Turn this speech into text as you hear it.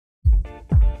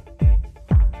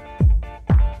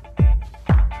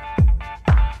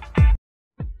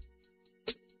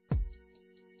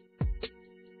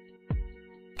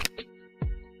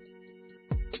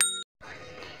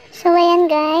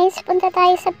guys, punta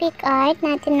tayo sa picart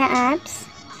natin na apps.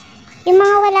 Yung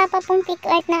mga wala pa pong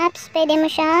picart na apps, pwede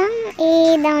mo siyang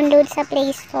i-download sa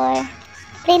Play Store.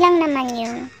 Free lang naman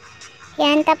yun.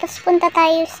 Yan, tapos punta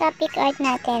tayo sa picart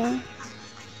natin.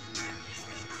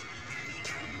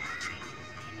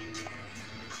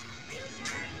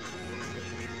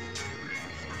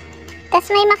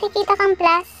 Tapos may makikita kang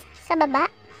plus sa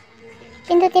baba.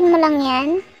 Pindutin mo lang yan.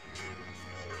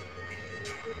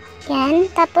 Yan,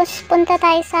 tapos punta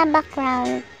tayo sa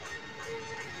background.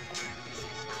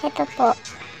 Ito po.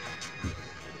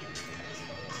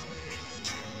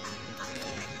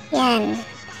 Yan.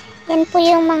 Yan po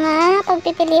yung mga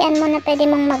pagpipilian mo na pwede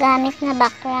mong magamit na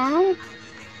background.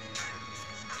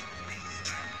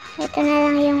 Ito na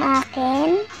lang yung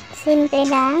akin. Simple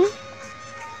lang.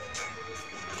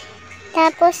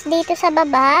 Tapos dito sa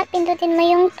baba, pindutin mo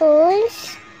yung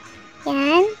tools.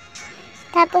 Yan.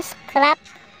 Tapos crop.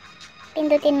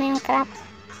 Pindutin mo yung crop.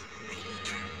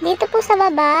 Dito po sa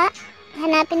baba,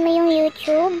 hanapin mo yung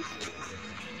YouTube.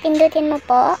 Pindutin mo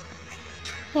po.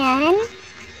 Yan.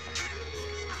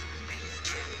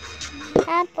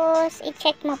 Tapos,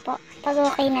 i-check mo po pag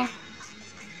okay na.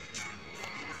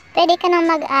 Pwede ka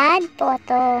nang mag-add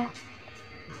photo.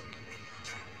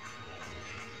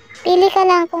 Pili ka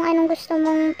lang kung anong gusto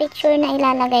mong picture na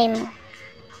ilalagay mo.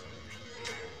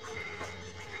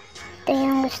 Ito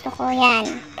yung gusto ko. Yan.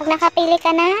 Pag nakapili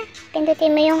ka na,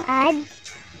 pindutin mo yung add.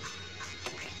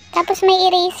 Tapos may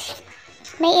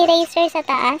eraser sa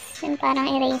taas. Yung parang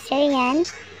eraser yan.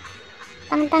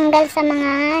 Pangtanggal sa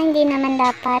mga hindi naman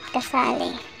dapat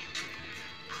kasali.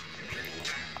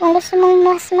 Kung gusto mong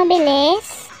mas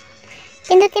mabilis,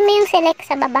 pindutin mo yung select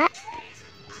sa baba.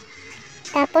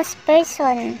 Tapos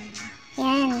person.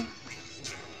 Yan.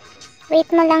 Wait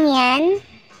mo lang yan.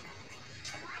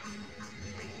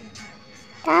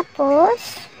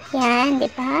 Tapos, yan, di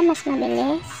ba? Mas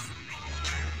mabilis.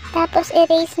 Tapos,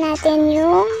 erase natin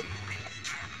yung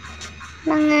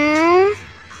mga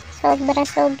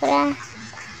sobra-sobra.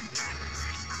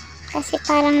 Kasi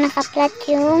parang nakaplat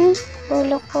yung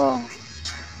ulo ko.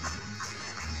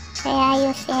 Kaya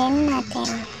ayusin natin.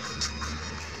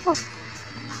 Oh.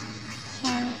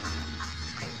 Yan.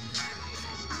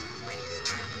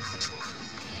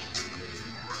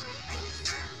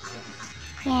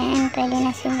 Yan, pwede na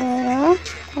siguro.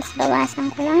 Tapos bawasan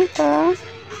ko lang to.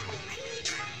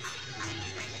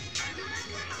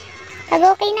 Pag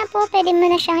okay na po, pwede mo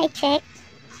na siyang i-check.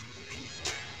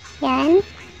 Yan.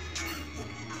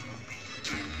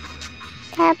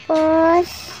 Tapos,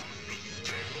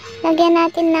 lagyan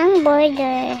natin ng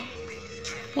border.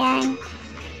 Yan.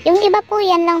 Yung iba po,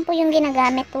 yan lang po yung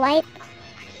ginagamit, white.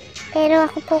 Pero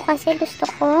ako po kasi gusto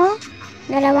ko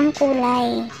dalawang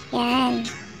kulay. Yan.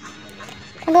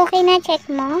 Pag okay na, check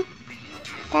mo.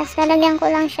 Tapos, lalagyan ko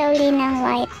lang siya uli ng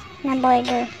white na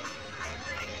border.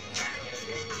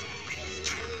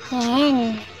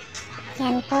 Yan.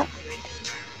 Yan po.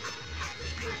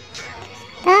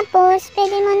 Tapos,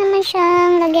 pwede mo naman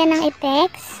siyang lagyan ng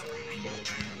effects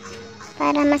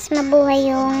para mas mabuhay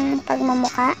yung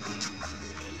pagmumuka.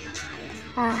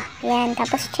 Yan.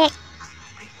 Tapos, check.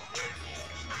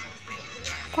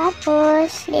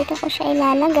 Tapos, dito ko siya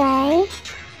ilalagay.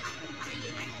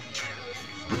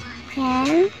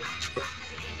 Yan.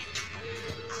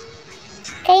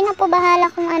 Kayo na po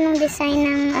bahala kung anong design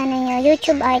ng nyo,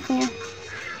 YouTube art nyo.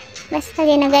 Basta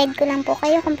gina-guide ko lang po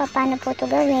kayo kung paano po ito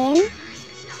gawin.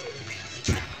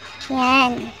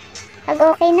 Yan. Pag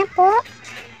okay na po,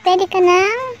 pwede ka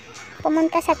nang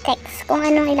pumunta sa text kung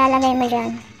anong ilalagay mo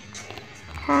dyan.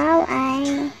 How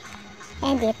I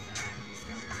edit.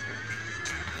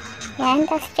 Yan.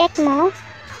 Tapos check mo.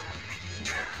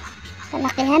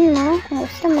 Palakihan mo kung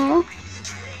gusto mo.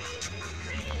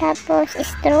 Tapos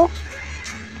stroke.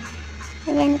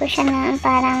 Lagyan ko siya ng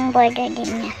parang border din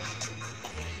niya.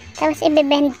 Tapos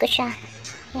i-bend ko siya.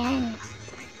 Yan.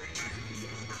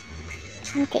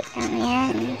 Kunti lang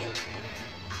yan.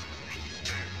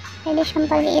 Pwede siyang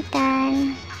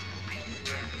paliitan.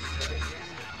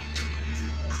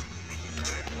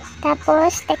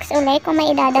 Tapos text ulit kung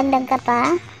may idadagdag ka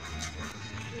pa.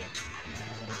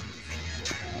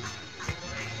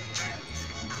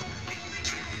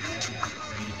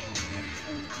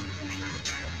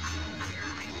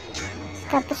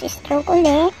 Tapos stroke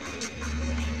ulit.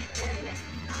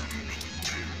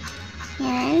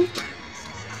 Yan.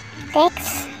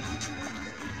 Text.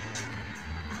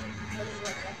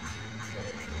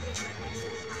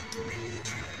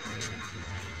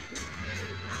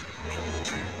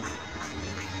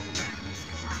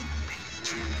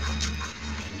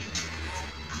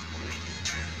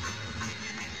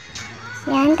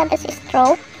 Yan. Tapos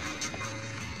stroke.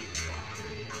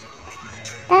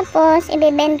 Tapos,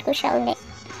 i-bend ko siya ulit.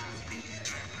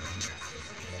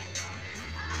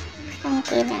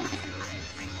 Konti lang.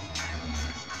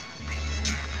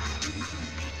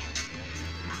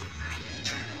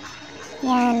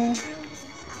 Yan.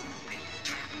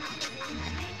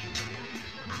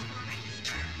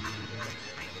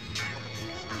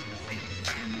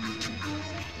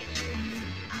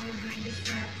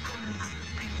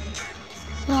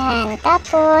 Yan.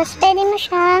 Tapos, pwede mo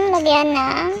siyang lagyan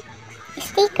ng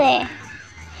sticker.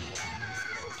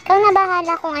 Ikaw na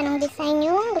bahala kung anong design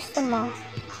yung gusto mo.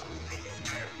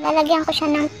 Lalagyan ko siya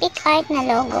ng picart na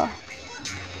logo.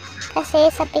 Kasi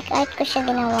sa picart ko siya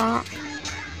ginawa.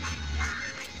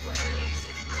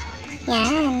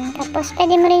 Yan. Tapos,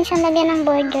 pwede mo rin siyang lagyan ng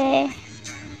border.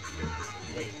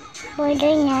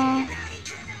 Border niya.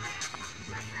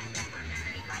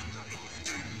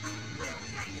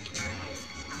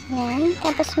 Yan.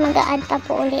 Tapos, mag-a-add pa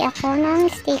po uli ako ng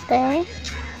sticker.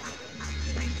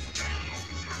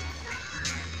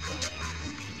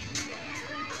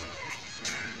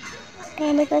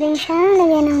 Pwede ko rin siyang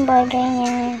lagyan ng border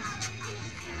niya.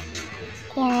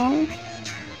 Yan.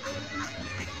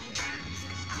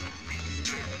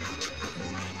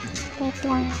 Wait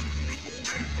lang.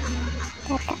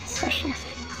 Tataas ko siya.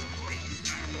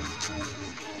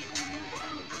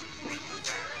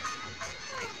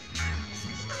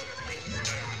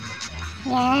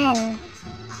 Yan.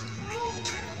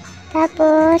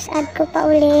 Tapos, add ko pa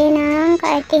uli ng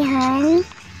kaartihan.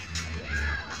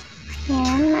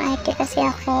 Yan, maarte kasi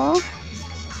ako.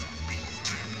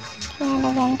 Kaya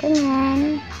lagyan ko yan.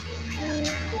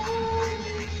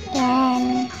 Yan.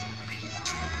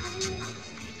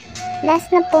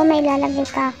 Last na po, may lalagay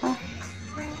pa ako.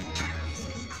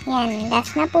 Yan,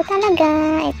 last na po talaga.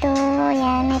 Ito,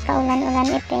 yan, may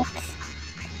paulan-ulan effects.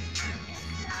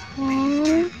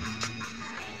 Yan.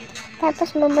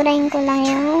 Tapos, buburahin ko lang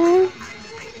yung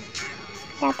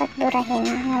dapat burahin.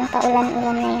 Yung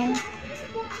paulan-ulan na yan.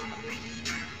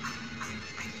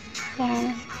 Yan.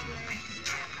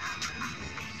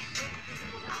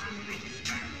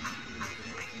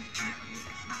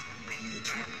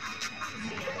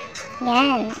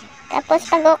 Yan. Tapos,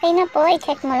 pag okay na po,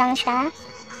 i-check mo lang siya.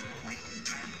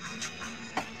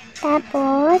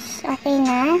 Tapos, okay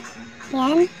na.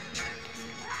 Yan.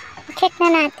 I-check na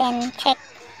natin. Check.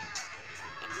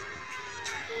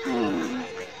 Yan.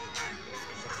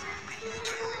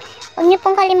 Huwag nyo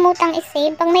pong kalimutang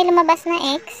i-save. Pag may lumabas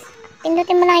na X,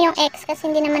 pindutin mo lang yung X kasi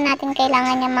hindi naman natin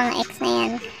kailangan yung mga X na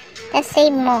yan. Tapos,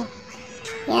 save mo.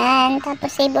 Yan.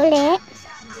 Tapos, save ulit.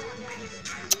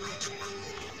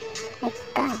 Oh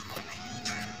God.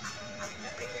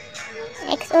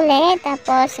 X ulit,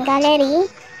 tapos gallery,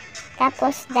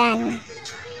 tapos done.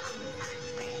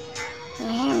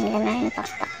 Yan, gano'n,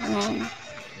 pakpak naman.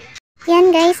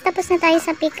 Yan guys, tapos na tayo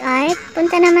sa picart.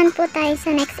 Punta naman po tayo sa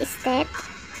next step.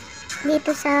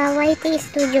 Dito sa YT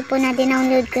Studio po na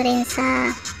dinownload ko rin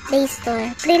sa Play Store.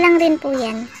 Free lang rin po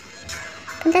yan.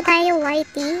 Punta tayo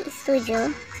YT Studio.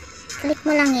 Click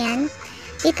mo lang yan.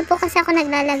 Dito po kasi ako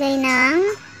naglalagay ng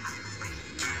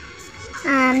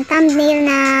thumbnail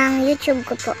ng YouTube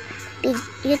ko po.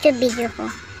 YouTube video ko.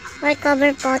 Or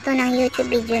cover photo ng YouTube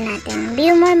video natin.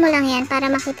 View more mo lang yan para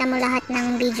makita mo lahat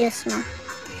ng videos mo.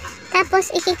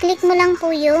 Tapos, i-click mo lang po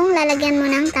yung lalagyan mo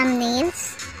ng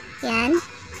thumbnails. Yan.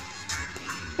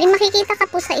 May makikita ka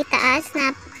po sa itaas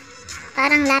na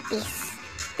parang lapis.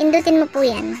 Pindutin mo po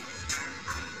yan.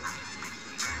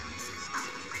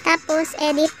 Tapos,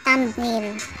 edit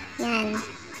thumbnail. Yan.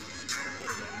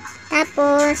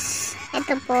 Tapos,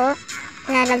 ito po,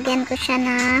 lalagyan ko siya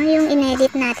ng yung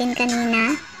inedit natin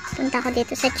kanina. Punta ko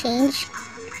dito sa change.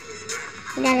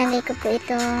 Ilalagay ko po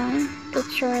itong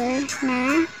picture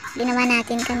na ginawa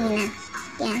natin kanina.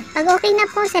 Yan. Pag okay na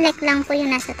po, select lang po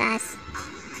yung nasa taas.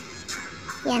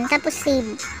 Yan. Tapos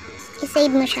save.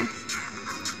 I-save mo siya.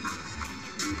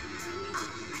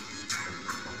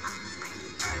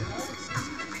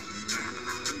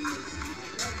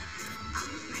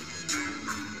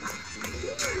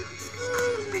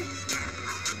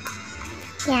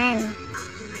 Yan.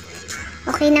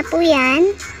 Okay na po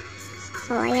yan.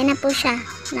 O, ayan na po siya.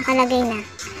 Nakalagay na.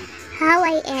 How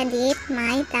I edit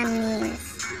my thumbnails.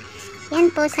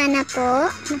 Yan po. Sana po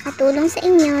nakatulong sa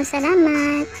inyo.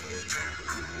 Salamat.